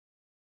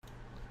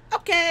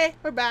Okay,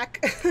 we're back.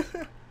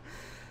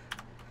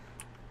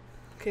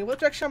 Okay, what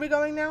direction are we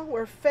going now?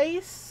 We're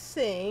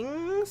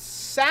facing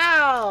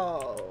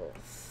south.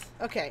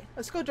 Okay,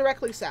 let's go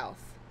directly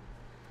south.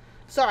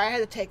 Sorry, I had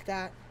to take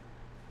that.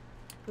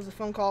 It was a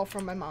phone call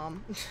from my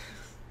mom.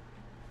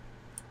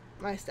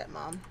 My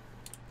stepmom.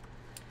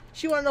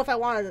 She wanted to know if I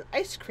wanted an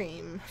ice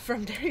cream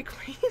from Dairy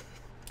Queen.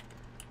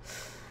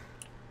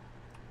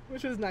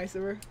 Which was nice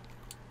of her.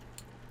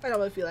 I don't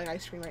really feel like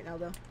ice cream right now,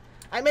 though.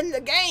 I'm in the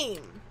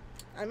game!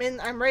 I'm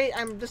ready,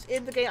 I'm just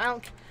in the game.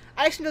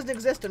 Ice cream doesn't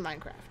exist in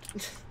Minecraft.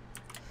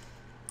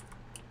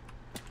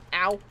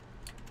 Ow.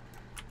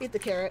 Eat the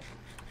carrot.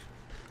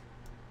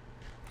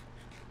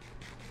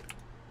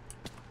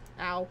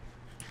 Ow.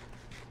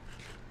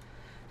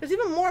 There's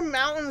even more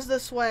mountains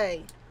this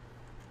way.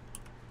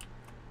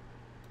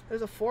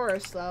 There's a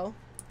forest, though.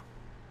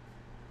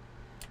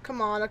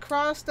 Come on,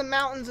 across the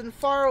mountains and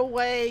far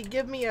away,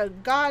 give me a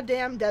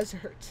goddamn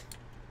desert.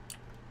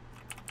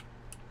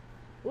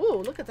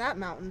 Ooh, look at that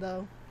mountain,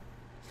 though.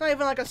 It's not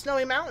even like a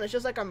snowy mountain, it's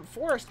just like a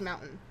forest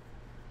mountain.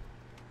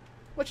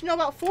 What you know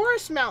about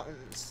forest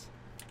mountains?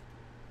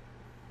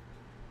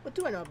 What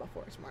do I know about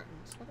forest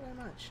mountains? Not very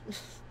much.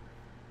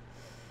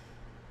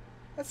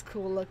 That's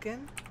cool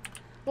looking.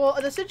 Well,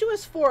 a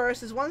deciduous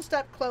forest is one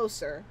step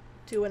closer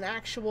to an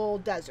actual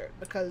desert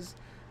because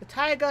the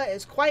taiga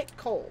is quite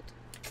cold.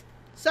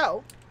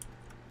 So,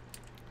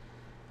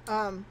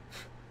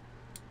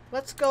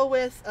 let's go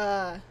with,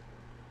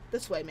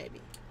 this way maybe.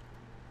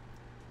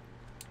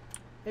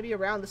 Maybe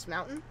around this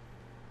mountain?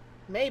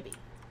 Maybe.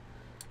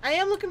 I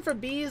am looking for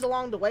bees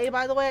along the way,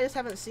 by the way. I just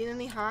haven't seen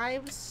any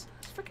hives.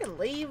 It's freaking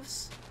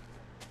leaves.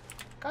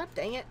 God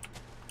dang it.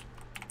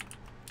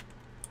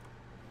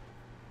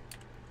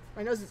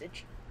 My nose is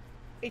itchy.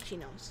 Itchy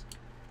nose.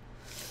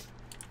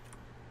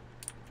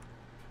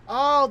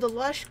 Oh, the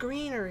lush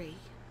greenery.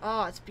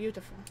 Oh, it's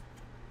beautiful.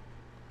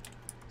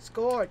 It's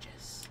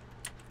gorgeous.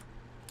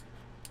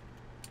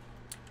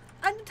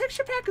 And the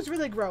texture pack is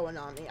really growing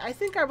on me. I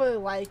think I really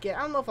like it.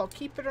 I don't know if I'll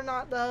keep it or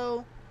not,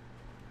 though.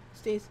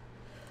 Sneeze.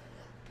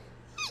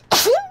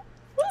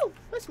 Woo!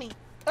 That's me.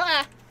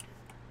 Ah!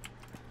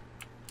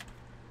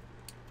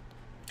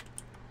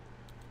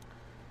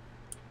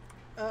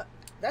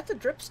 That's a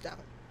dripstone.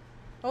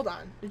 Hold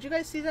on. Did you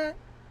guys see that?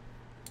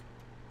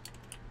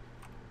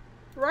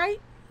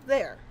 Right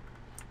there.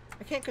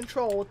 I can't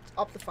control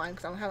Optifine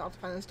because I don't have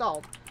Optifine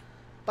installed.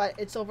 But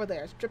it's over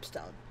there. It's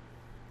dripstone.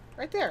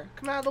 Right there.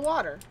 Coming out of the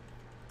water.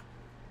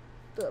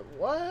 The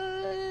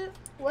what?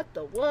 What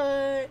the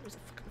what? There's a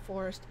fucking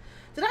forest.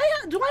 Do I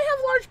have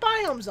large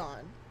biomes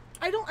on?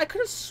 I could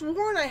have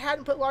sworn I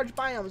hadn't put large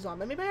biomes on,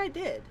 but maybe I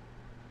did.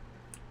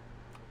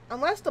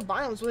 Unless the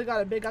biomes really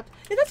got a big up.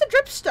 Yeah, that's a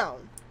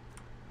dripstone.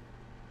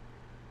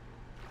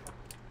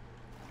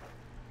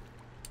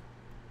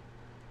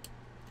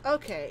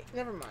 Okay,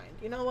 never mind.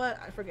 You know what?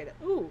 I forget it.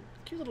 Ooh,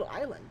 cute little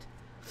island.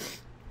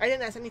 I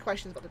didn't ask any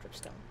questions about the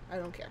dripstone. I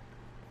don't care.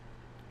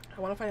 I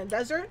want to find a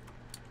desert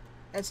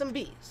and some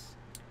bees.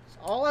 That's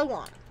all I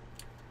want.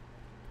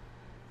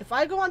 If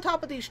I go on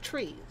top of these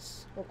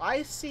trees, will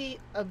I see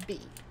a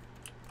bee?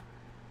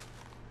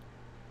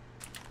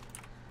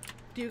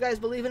 Do you guys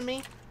believe in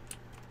me?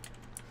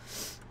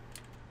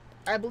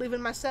 I believe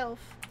in myself.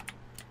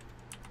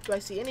 Do I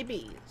see any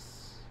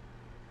bees?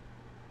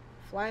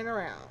 Flying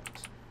around.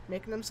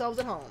 Making themselves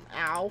at home.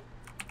 Ow.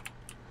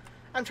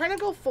 I'm trying to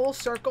go full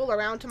circle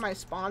around to my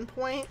spawn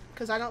point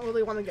because I don't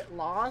really want to get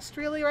lost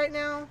really right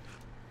now.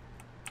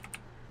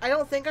 I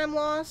don't think I'm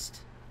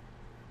lost.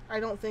 I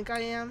don't think I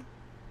am.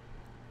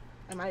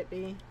 I might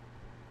be.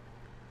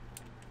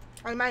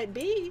 I might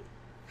be.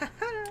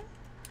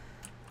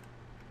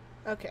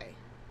 Okay.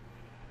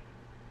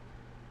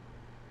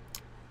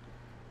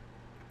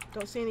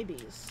 Don't see any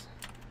bees.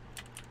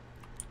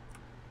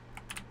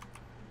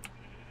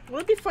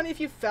 Would it be funny if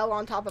you fell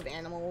on top of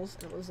animals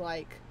and it was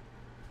like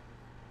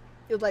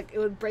it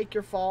would break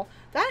your fall?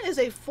 That is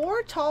a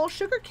 4 tall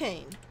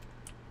sugarcane.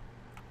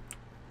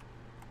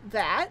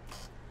 That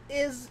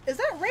is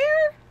that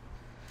rare?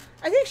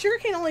 I think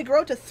sugarcane only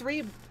grow to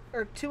 2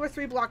 or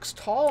 3 blocks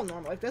tall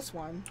normally, like this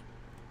one.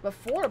 But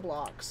 4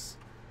 blocks.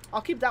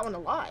 I'll keep that one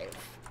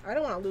alive. I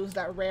don't want to lose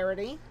that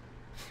rarity.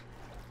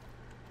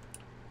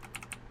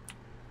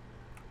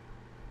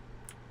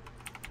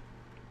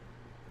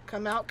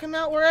 Come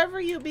out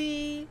wherever you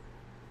be.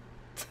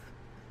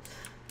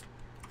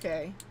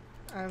 Okay.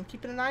 I'm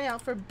keeping an eye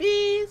out for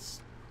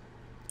bees.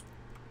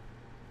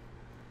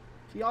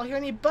 If y'all hear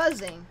any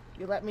buzzing,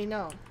 you let me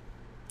know.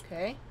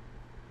 Okay?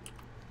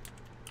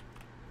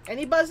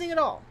 Any buzzing at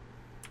all.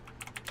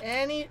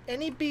 Any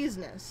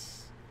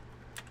beesness.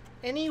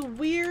 Any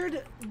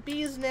weird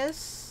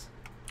beesness.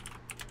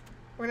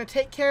 We're gonna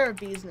take care of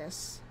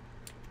beesness.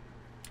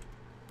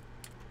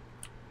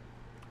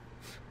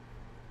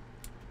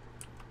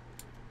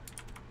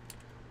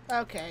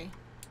 Okay.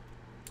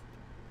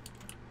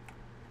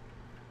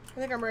 I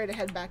think I'm ready to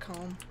head back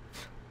home.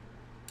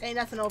 Ain't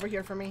nothing over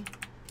here for me.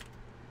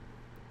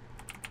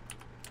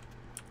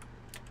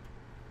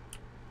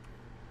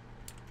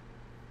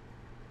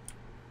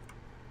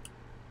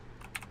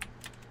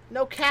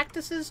 No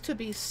cactuses to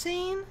be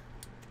seen?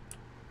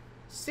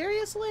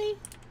 Seriously?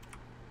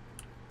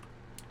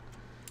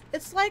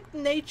 It's like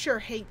nature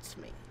hates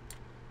me.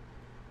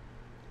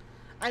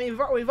 I mean,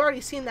 we've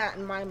already seen that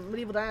in my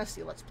Medieval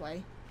Dynasty Let's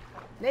Play.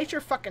 Nature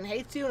fucking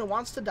hates you and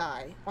wants to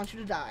die. Wants you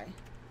to die.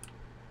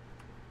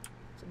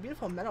 It's a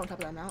beautiful meadow on top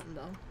of that mountain,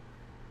 though.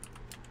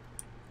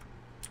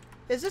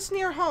 Is this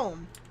near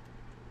home?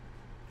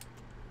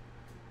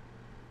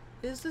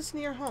 Is this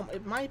near home?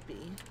 It might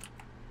be.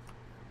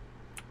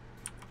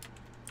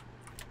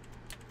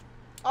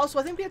 Also,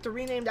 I think we have to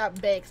rename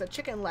that bay because the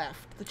chicken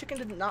left. The chicken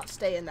did not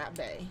stay in that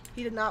bay.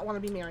 He did not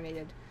want to be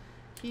marinated.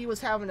 He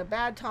was having a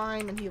bad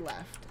time and he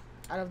left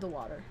out of the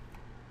water.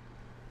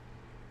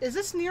 Is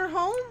this near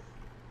home?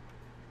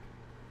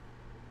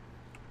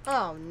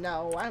 Oh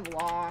no, I'm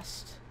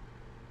lost.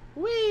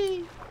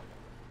 Whee!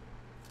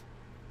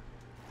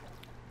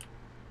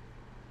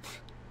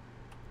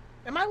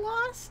 Am I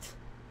lost?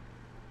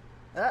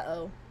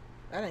 Uh-oh.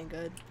 That ain't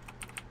good.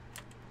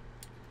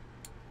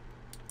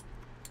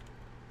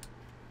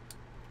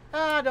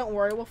 Ah, don't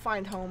worry. We'll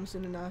find home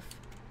soon enough.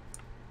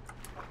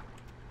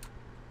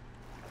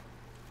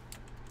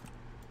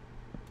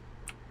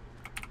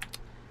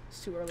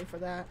 It's too early for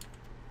that.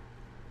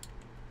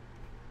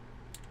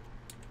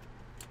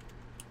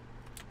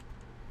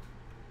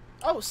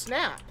 Oh,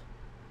 snap.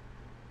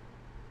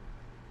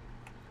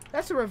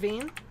 That's a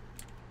ravine.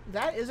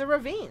 That is a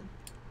ravine.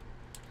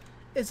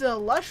 It's a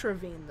lush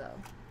ravine,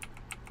 though.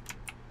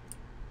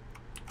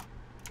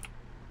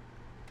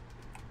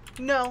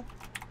 No.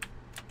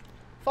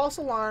 False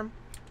alarm.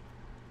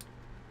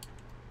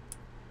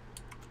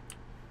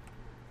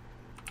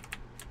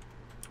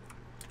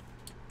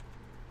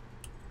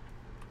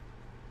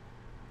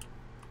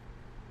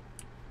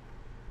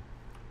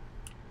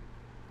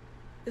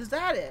 Is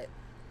that it?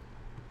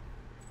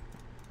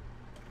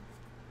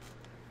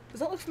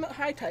 Does that look familiar?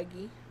 Hi,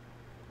 Tiggy.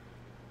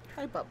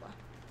 Hi, Bubba.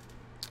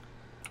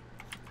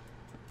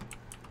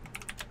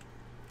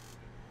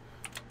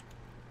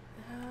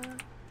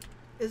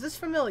 Is this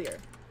familiar?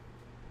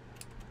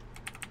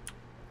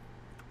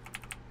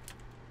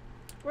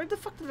 Where the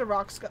fuck did the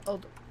rocks go?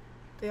 Oh,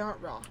 they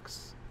aren't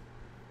rocks.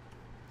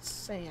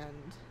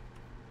 Sand.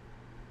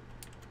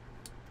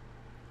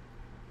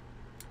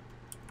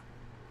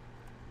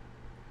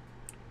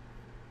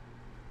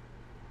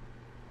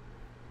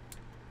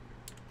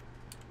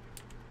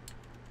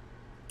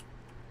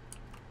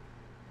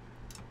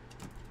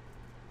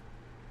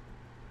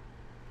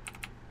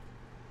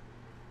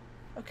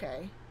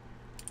 Okay.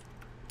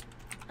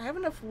 I have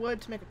enough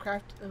wood to make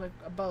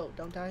a boat,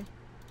 don't I?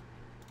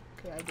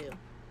 Okay, I do.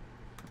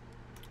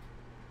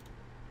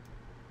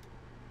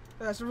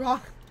 Oh, that's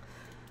wrong.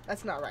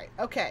 That's not right.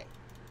 Okay.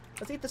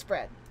 Let's eat this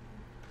bread.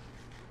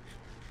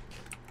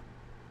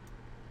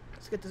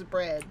 Let's get this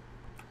bread.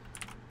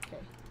 Okay.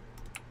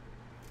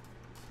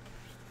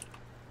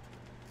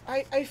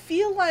 I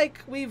feel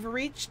like we've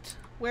reached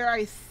where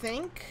I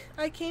think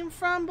I came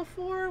from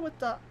before with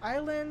the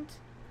island.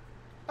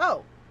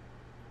 Oh.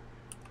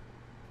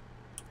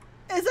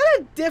 Is that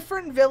a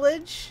different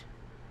village?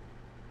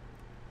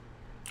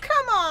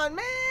 Come on,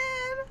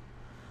 man!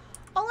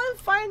 All I'm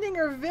finding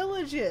are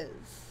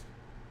villages.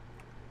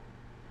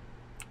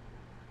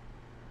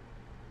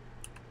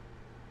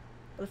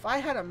 But if I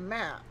had a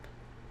map,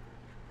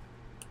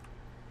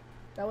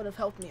 that would have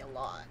helped me a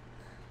lot.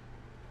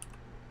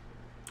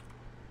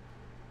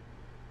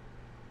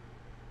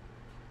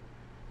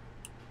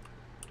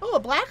 Oh, a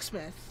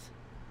blacksmith.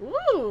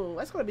 Ooh,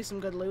 that's gonna be some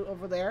good loot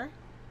over there.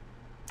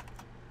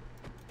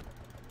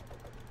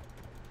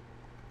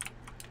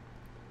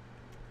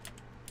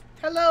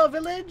 Hello,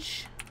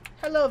 village.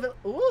 Hello,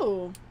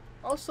 ooh.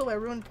 Also a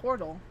ruined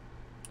portal.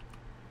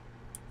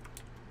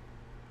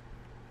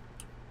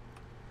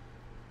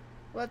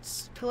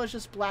 Let's pillage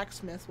this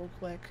blacksmith real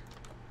quick.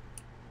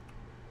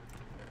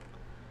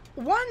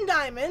 1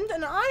 diamond,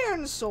 an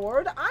iron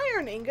sword,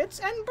 iron ingots,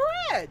 and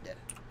bread.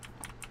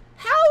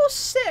 How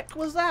sick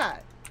was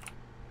that?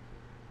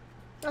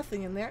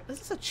 Nothing in there. Is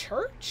this a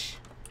church?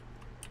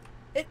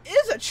 It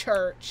is a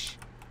church.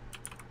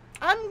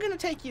 I'm gonna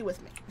take you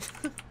with me.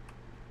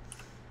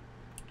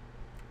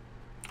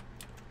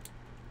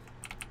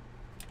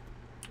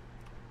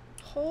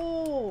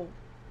 Oh,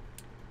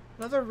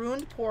 another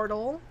ruined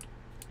portal.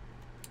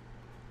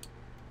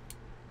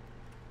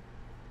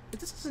 If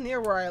this is near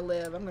where I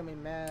live, I'm gonna be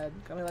mad.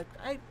 I'm gonna be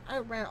like, I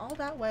ran all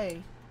that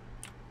way.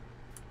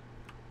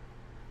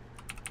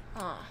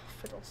 Ah,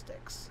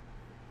 fiddlesticks.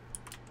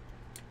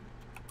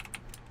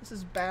 This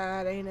is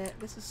bad, ain't it?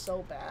 This is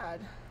so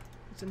bad.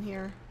 What's in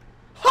here?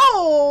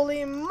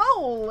 Holy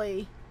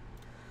moly!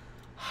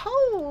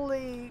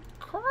 Holy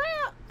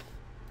crap!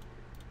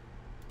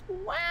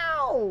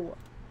 Wow!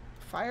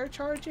 Fire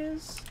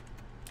charges?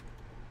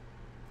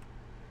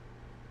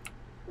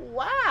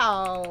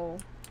 Wow!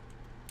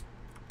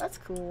 That's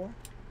cool.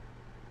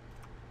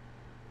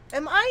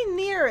 Am I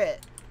near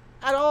it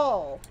at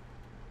all?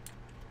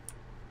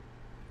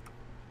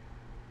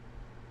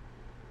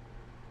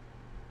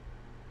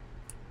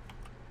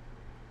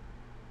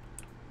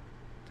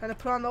 Trying to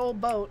put on the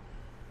old boat.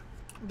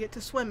 Get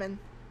to swimming.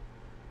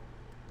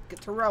 Get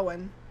to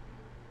rowing.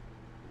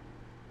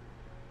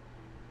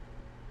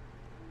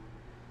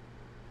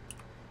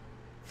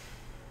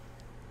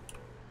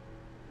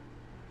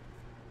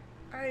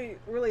 I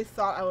really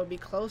thought I would be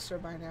closer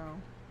by now.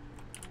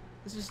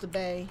 This is the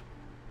bay.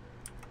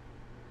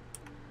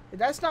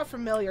 That's not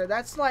familiar.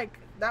 That's like,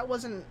 that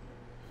wasn't...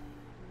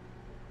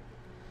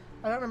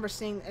 I don't remember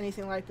seeing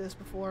anything like this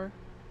before.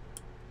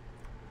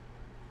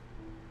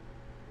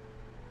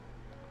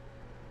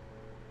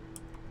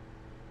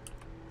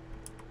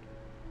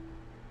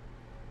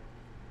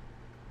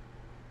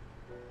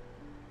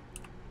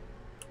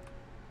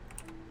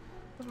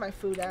 Where's my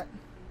food at?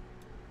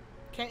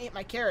 Can't eat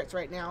my carrots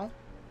right now.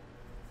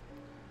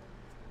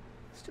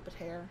 Stupid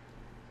hair.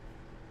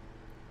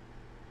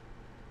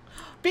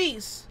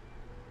 Bees!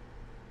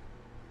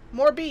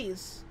 More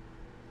bees.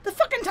 The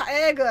fucking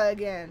Taiga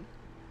again.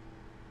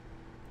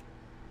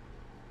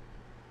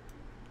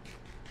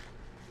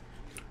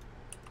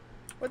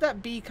 Where'd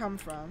that bee come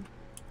from?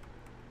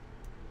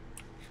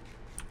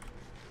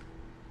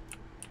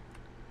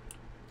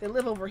 They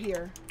live over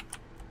here.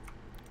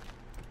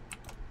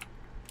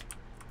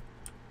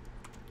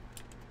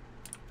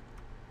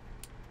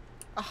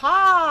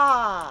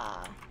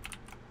 Aha!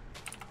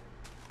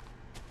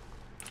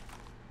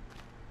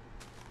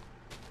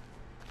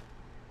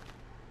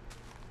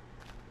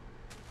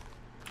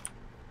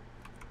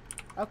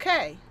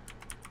 Okay.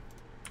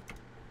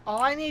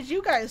 All I need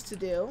you guys to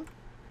do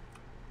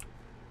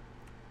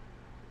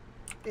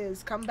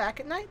is come back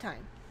at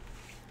nighttime.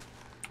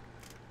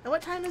 And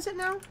what time is it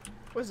now?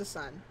 Where's the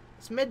sun?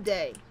 It's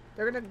midday.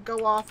 They're gonna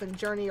go off and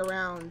journey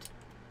around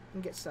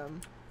and get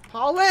some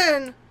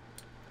pollen.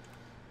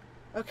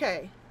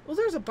 Okay. Well,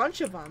 there's a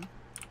bunch of them.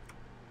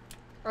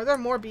 Are there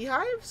more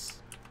beehives?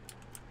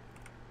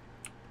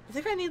 I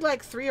think I need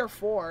like 3 or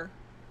 4.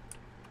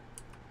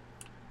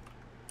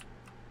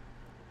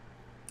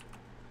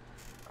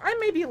 I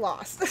may be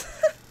lost.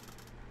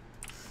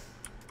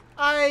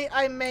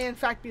 I may in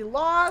fact be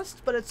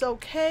lost, but it's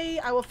okay.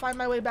 I will find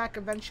my way back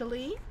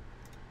eventually.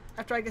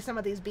 After I get some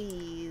of these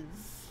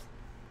bees.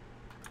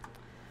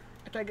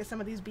 After I get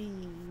some of these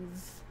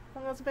bees.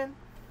 How long has it been?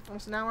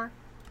 Almost an hour?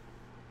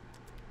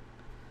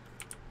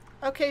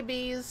 Okay,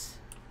 bees.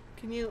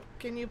 Can you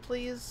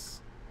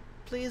please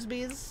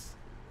bees?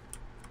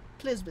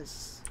 Please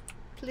bees.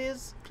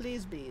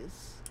 Please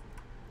bees.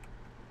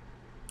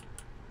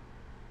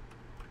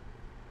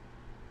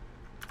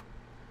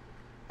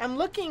 I'm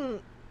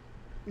looking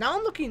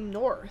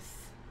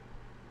north.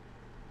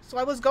 So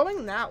I was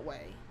going that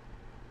way.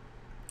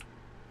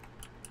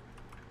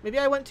 Maybe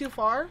I went too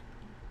far?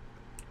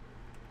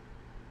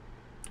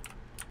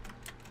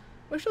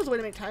 Wish there was a way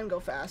to make time go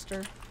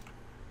faster.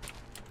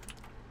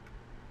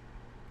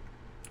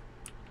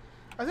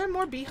 Are there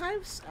more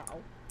beehives? Ow.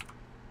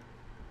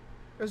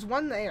 There's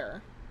one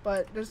there,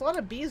 but there's a lot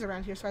of bees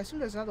around here, so I assume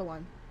there's another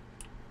one.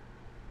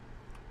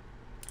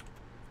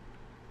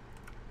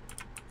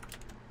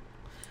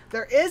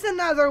 There is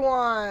another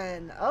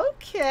one!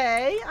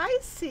 Okay, I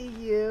see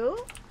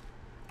you.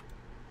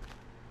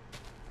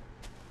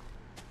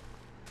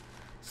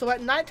 So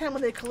at nighttime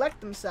when they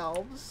collect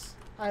themselves,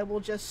 I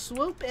will just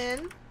swoop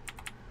in,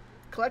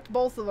 collect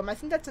both of them. I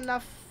think that's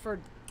enough for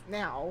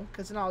now,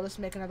 because then I'll just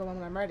make another one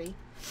when I'm ready.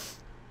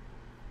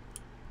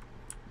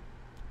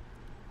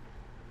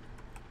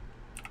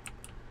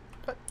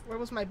 But where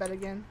was my bed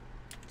again?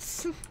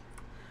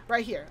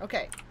 Right here.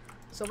 Okay.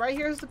 So right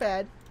here is the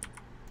bed.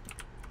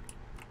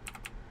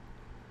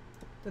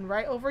 Then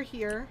right over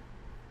here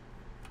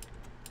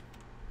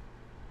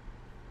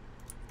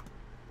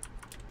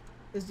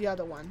is the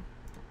other one.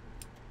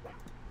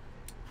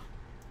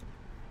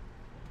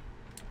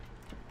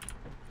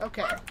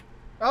 Okay.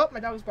 Oh, my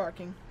dog was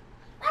barking.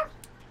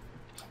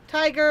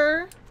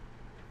 Tiger!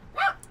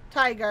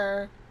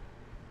 Tiger!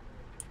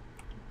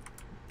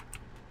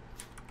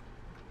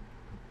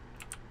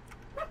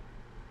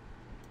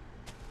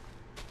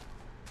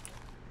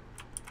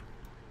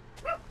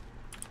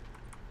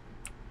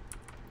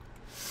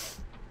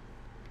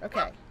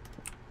 Okay.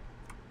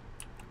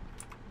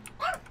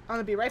 I'm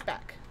gonna be right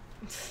back.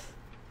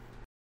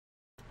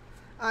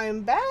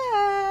 I'm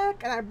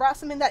back! And I brought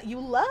something that you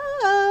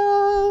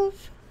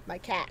love! My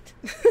cat.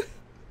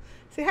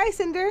 Say hi,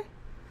 Cinder.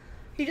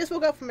 He just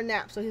woke up from a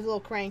nap, so he's a little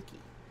cranky.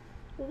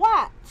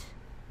 What?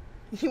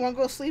 You wanna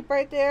go sleep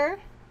right there?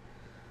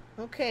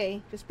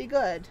 Okay, just be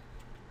good.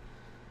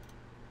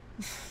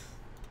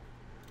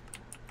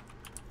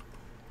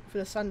 For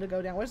the sun to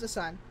go down. Where's the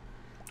sun?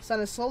 The sun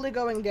is slowly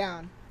going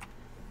down.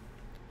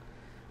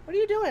 What are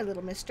you doing,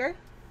 little mister?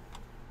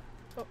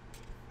 Oh.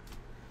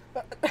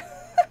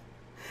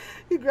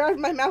 You grabbed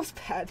my mouse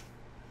pad.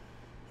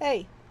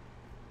 Hey.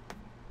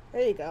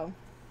 There you go.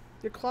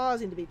 Your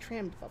claws need to be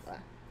trimmed, Bubba.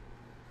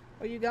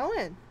 Where are you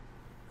going?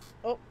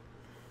 Oh.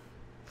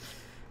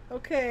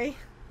 Okay.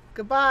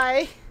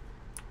 Goodbye.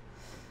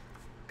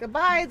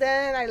 Goodbye,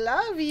 then. I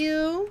love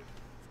you.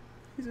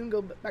 He's gonna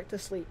go back to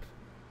sleep.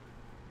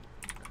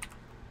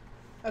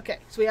 Okay,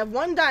 so we have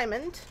 1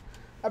 diamond.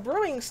 A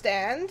brewing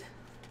stand.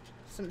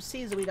 Some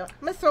seeds that we don't... I'm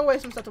gonna throw away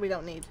some stuff that we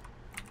don't need.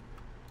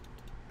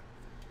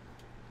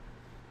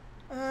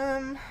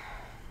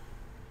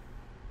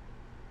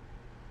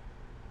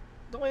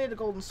 Don't need a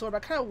golden sword,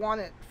 but I kind of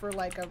want it for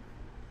like a...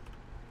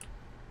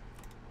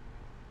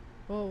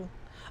 Whoa.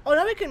 Oh,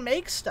 now we can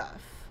make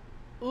stuff.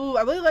 Ooh,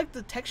 I really like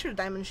the texture of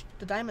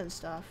the diamond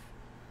stuff.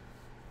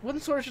 Wooden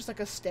sword is just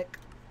like a stick.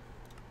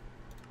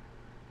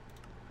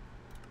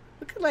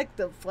 Look at like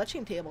the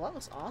fletching table. That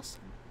was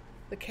awesome.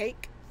 The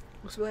cake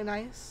looks really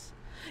nice.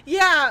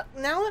 Yeah,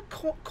 now that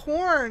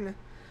corn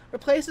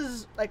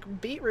replaces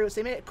like beetroots,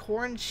 they made it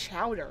corn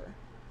chowder.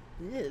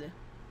 Ew.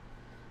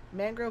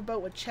 Mangrove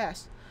boat with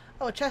chest.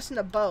 Oh, a chest and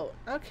a boat.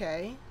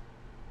 Okay.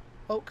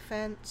 Oak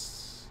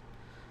fence.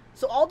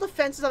 So all the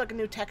fences have like a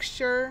new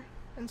texture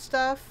and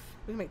stuff.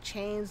 We can make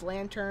chains,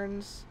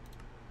 lanterns.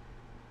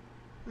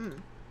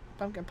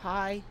 Pumpkin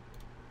pie.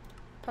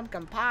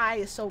 Pumpkin pie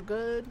is so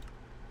good.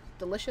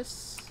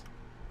 Delicious.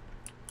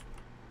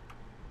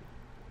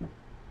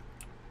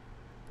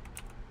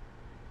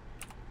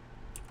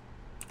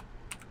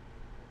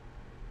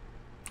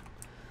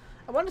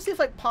 I want to see if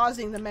like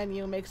pausing the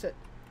menu makes it...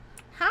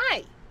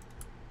 Hi!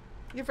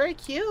 You're very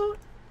cute.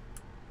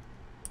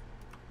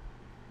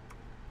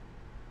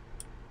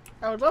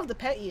 I would love to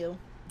pet you.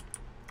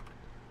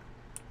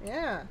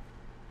 Yeah.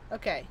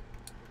 Okay.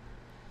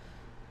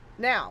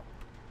 Now,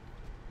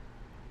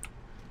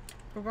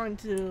 we're going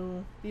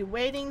to be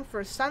waiting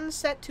for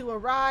sunset to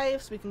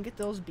arrive so we can get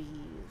those bees.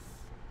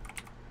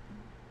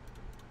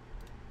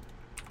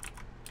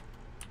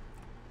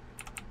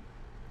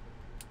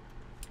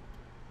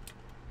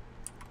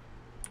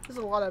 There's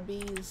a lot of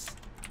bees.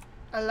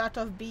 A lot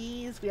of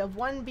bees. We have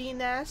one bee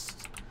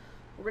nest.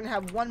 We're going to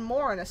have one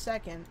more in a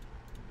second.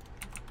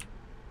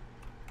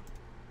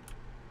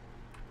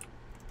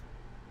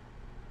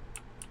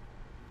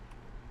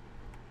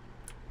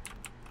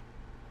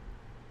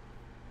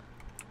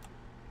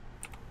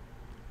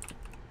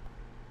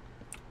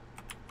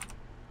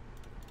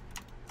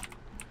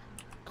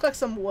 Collect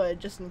some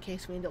wood just in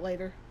case we need it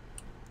later.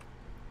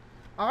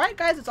 Alright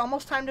guys, it's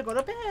almost time to go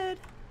to bed.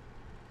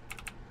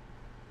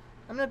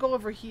 I'm gonna go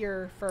over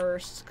here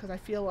first because I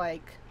feel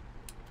like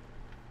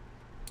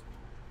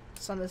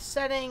the sun is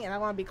setting and I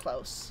want to be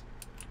close.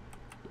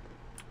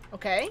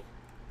 Okay.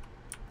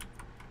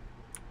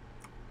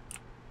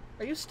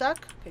 Are you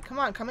stuck? Okay, come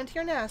on, come into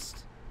your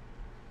nest.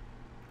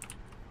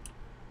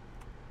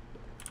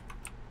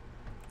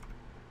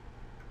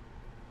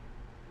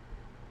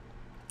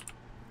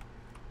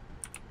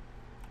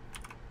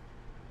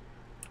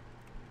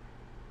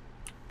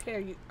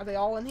 Okay, are they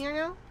all in here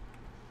now?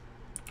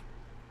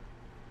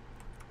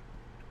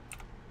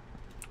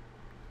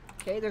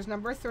 Okay, there's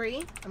number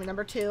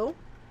 2.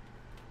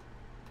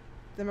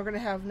 Then we're going to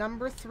have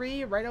number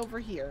 3 right over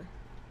here.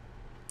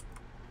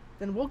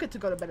 Then we'll get to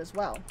go to bed as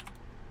well.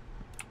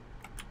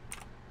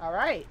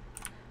 Alright.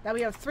 Now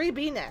we have 3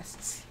 bee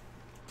nests.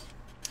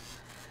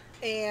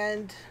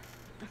 And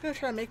I'm going to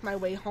try to make my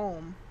way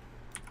home.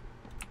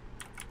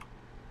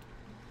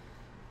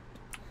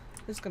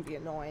 This is going to be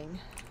annoying.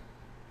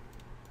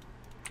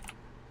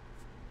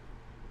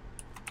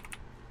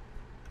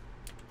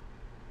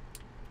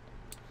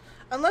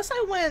 Unless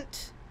I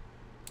went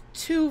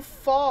too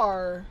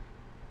far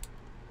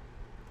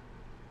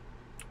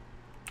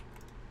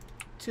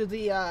to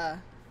the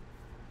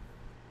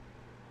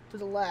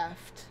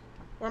left.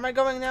 Where am I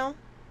going now?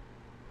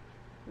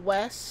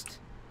 West.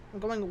 I'm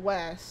going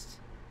west.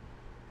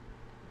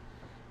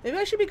 Maybe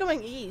I should be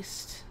going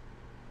east.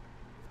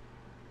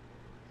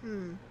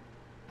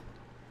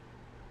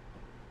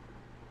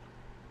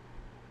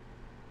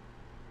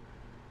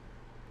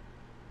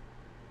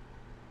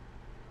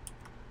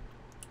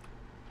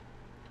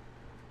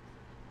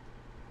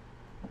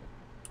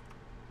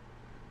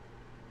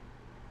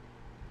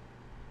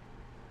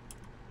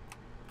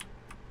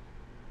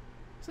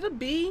 Is it a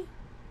bee?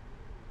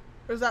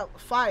 Or is that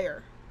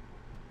fire?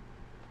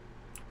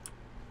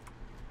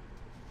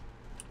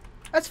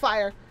 That's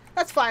fire.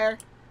 That's fire.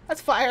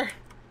 That's fire.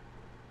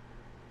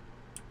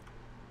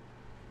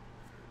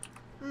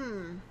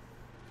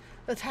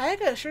 The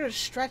taiga sure does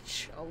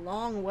stretch a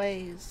long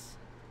ways.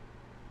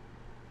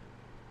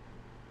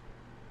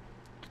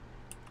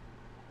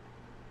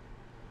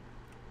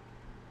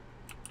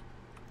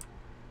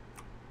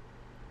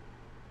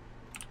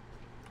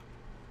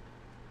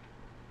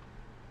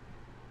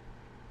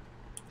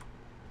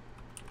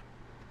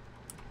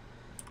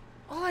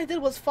 All I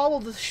did was follow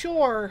the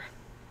shore.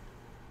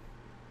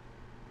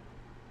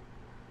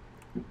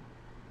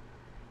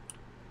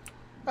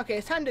 Okay,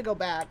 it's time to go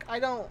back. I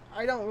don't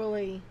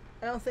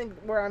think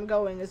where I'm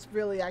going is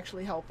really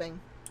actually helping.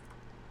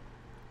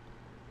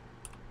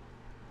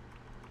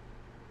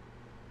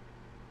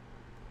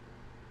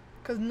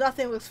 Because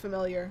nothing looks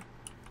familiar.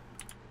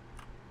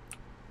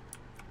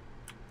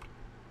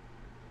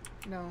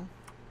 No.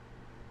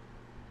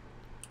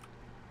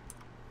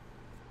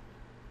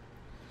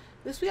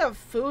 At least we have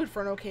food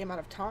for an okay amount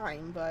of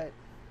time, but...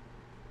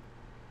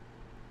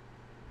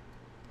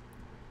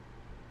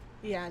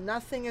 Yeah,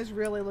 nothing is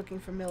really looking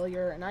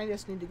familiar, and I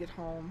just need to get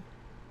home.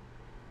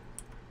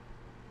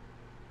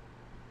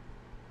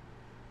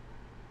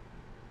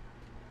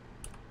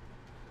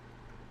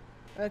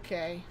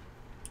 Okay.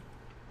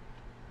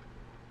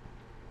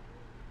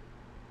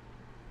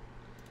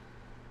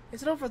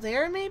 Is it over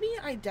there, maybe?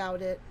 I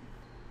doubt it.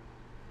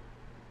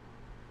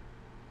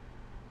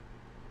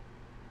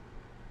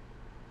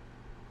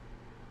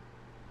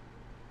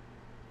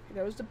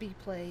 There was the bee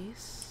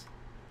place.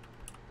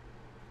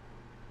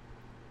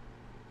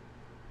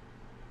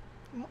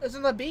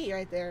 Isn't a bee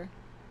right there?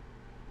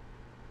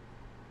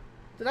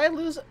 Did I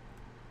lose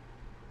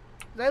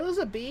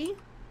a bee?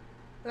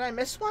 Did I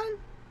miss one?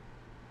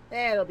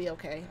 Eh, it'll be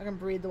okay. I can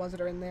breed the ones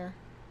that are in there.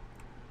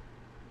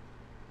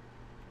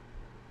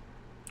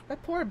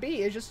 That poor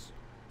bee is just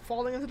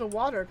falling into the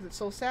water because it's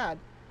so sad.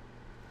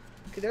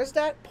 Okay, there's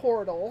that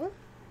portal.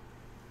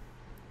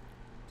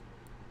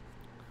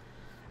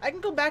 I can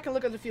go back and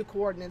look at a few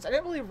coordinates. I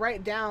didn't really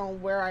write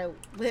down where I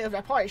lived. I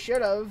probably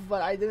should have,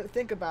 but I didn't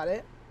think about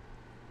it.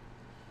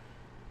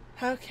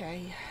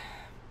 Okay.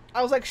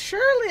 I was like,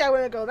 surely I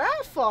wouldn't go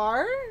that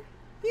far.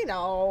 You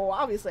know,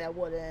 obviously I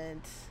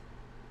wouldn't.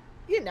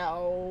 You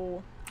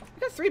know. I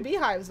got 3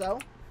 beehives, though.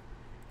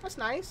 That's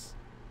nice.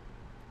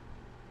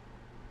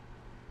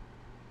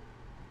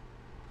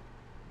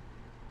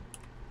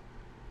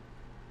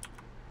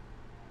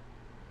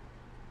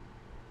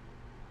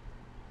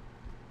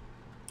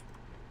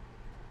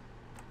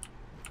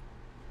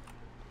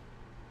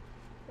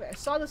 Wait, I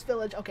saw this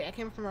village. Okay, I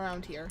came from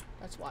around here.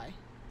 That's why.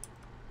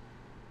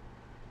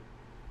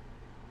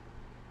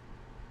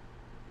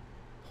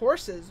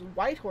 Horses.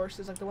 White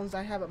horses, like the ones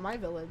I have at my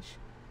village.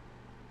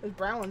 There's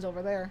brown ones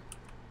over there.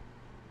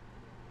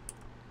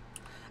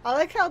 I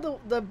like how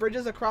the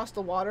bridges across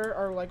the water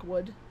are like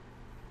wood.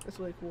 That's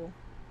really cool.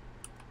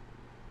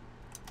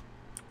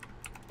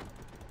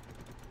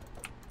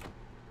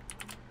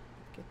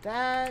 Get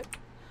that.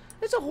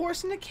 There's a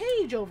horse in a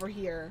cage over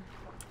here.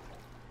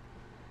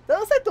 That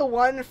looks like the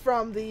one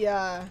from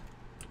the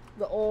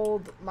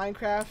old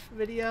Minecraft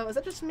video. Is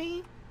that just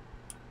me?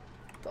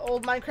 The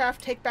old Minecraft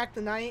Take Back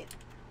the Night.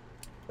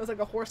 It was like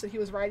a horse that he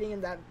was riding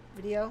in that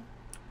video.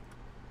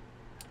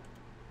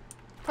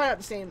 Probably not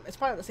the same. It's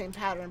probably not the same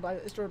pattern, but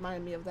it just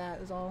reminded me of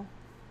that. Is all.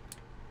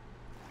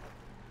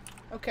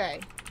 Okay.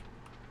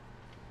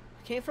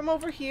 Came from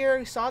over here.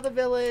 We saw the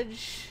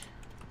village.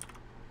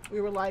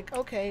 We were like,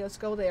 okay, let's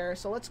go there.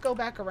 So let's go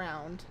back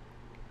around.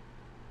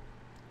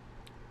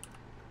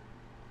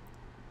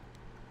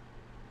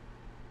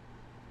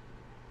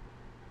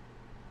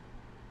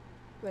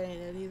 That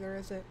ain't it either,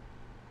 is it?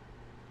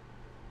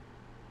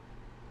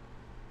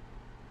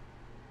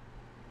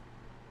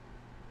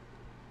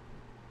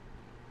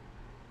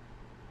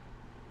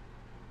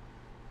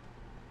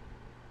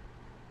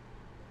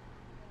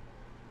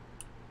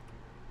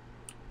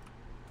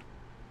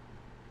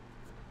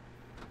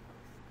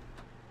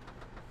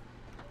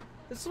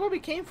 This is where we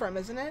came from,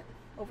 isn't it?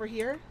 Over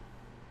here?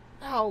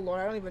 Oh, Lord,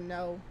 I don't even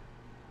know.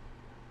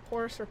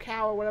 Horse or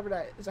cow or whatever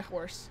that is. A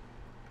horse.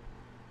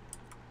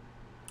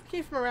 We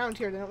came from around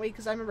here, didn't we?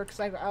 Because I remember, because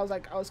I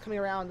was coming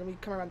around, and we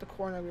come around the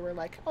corner, and we were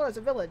like, oh, there's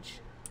a village.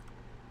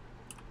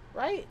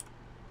 Right?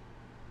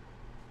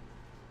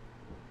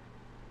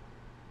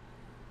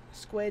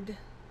 Squid.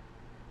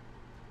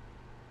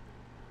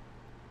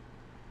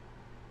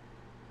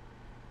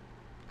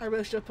 I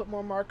really should have put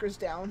more markers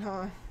down,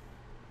 huh?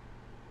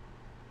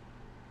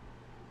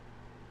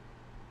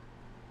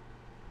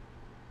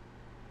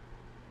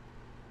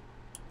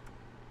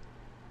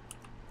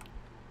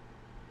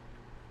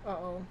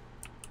 Uh-oh.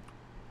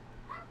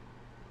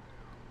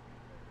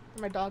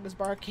 My dog is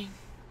barking.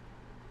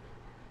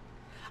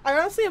 I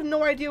honestly have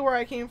no idea where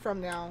I came from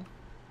now.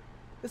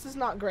 This is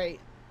not great.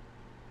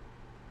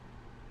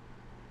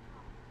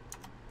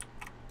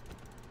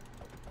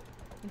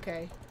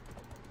 Okay.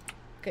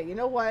 Okay, you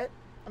know what?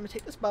 I'm gonna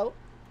take this boat.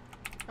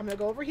 I'm gonna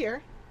go over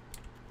here.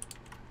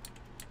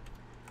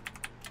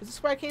 Is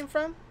this where I came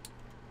from?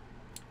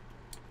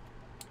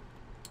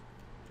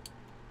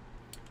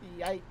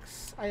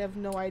 Yikes. I have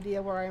no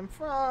idea where I am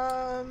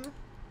from.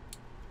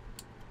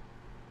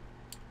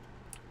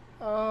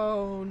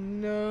 Oh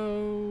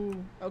no.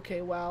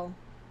 Okay, well.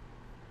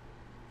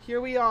 Here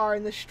we are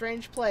in this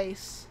strange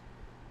place.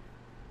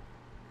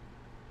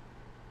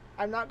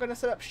 I'm not gonna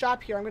set up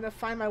shop here. I'm gonna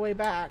find my way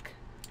back.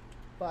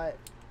 But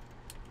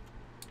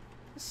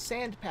this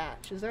sand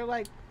patch. Is there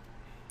like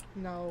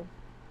no.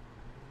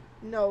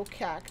 No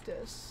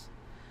cactus.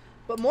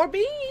 But more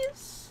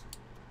bees!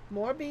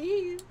 More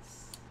bees.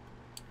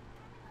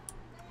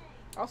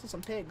 Also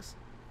some pigs.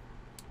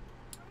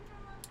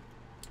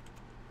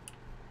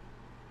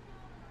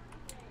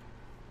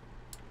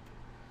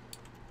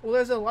 Well,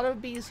 there's a lot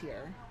of bees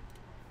here.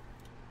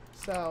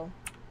 So,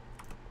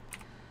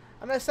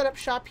 I'm going to set up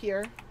shop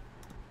here.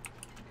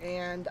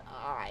 And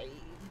I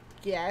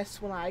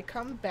guess when I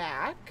come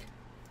back,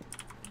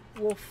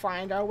 we'll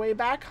find our way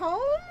back home?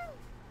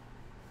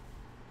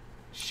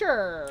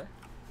 Sure.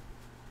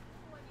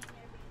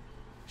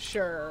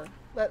 Sure.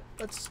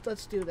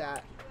 Let's do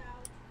that.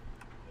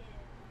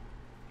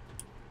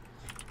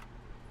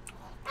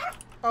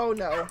 Oh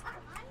no.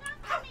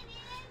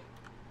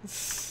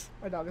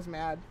 My dog is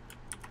mad.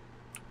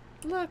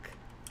 Look.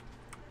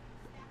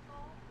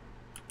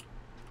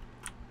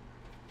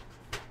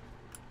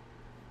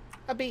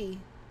 A bee.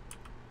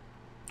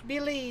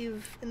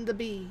 Believe in the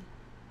bee.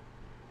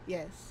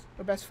 Yes,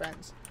 we're best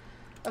friends.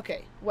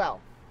 Okay,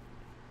 well.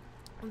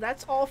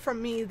 That's all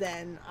from me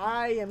then.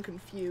 I am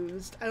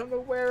confused. I don't know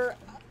where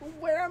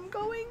I'm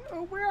going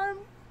or where I'm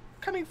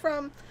coming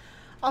from.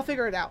 I'll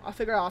figure it out. I'll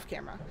figure it out off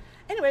camera.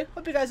 Anyway,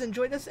 hope you guys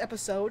enjoyed this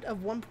episode of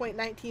 1.19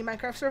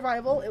 Minecraft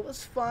Survival. It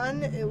was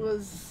fun. It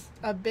was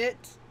a bit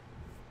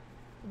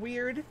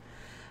weird.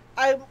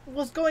 I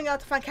was going out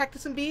to find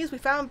cactus and bees. We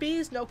found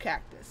bees, no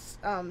cactus.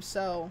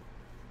 So,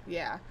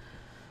 yeah.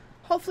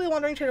 Hopefully a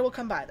wandering trader will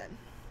come by then,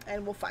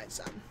 and we'll find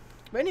some.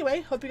 But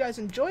anyway, hope you guys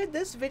enjoyed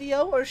this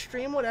video or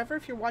stream, whatever.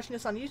 If you're watching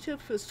this on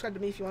YouTube, feel subscribe to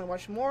me if you want to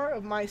watch more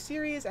of my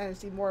series and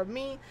see more of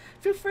me.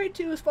 Feel free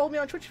to follow me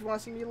on Twitch if you want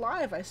to see me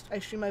live. I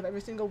stream live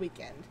every single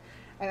weekend.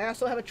 And I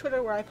also have a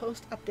Twitter where I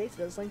post updates.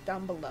 There's a link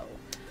down below.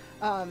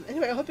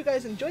 Anyway, I hope you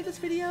guys enjoyed this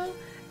video.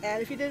 And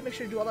if you did, make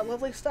sure to do all that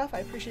lovely stuff. I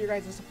appreciate your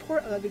guys'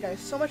 support. I love you guys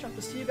so much. I hope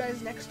to see you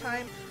guys next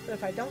time. But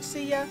if I don't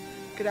see ya,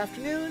 good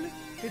afternoon,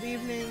 good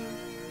evening,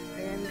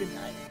 and good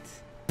night.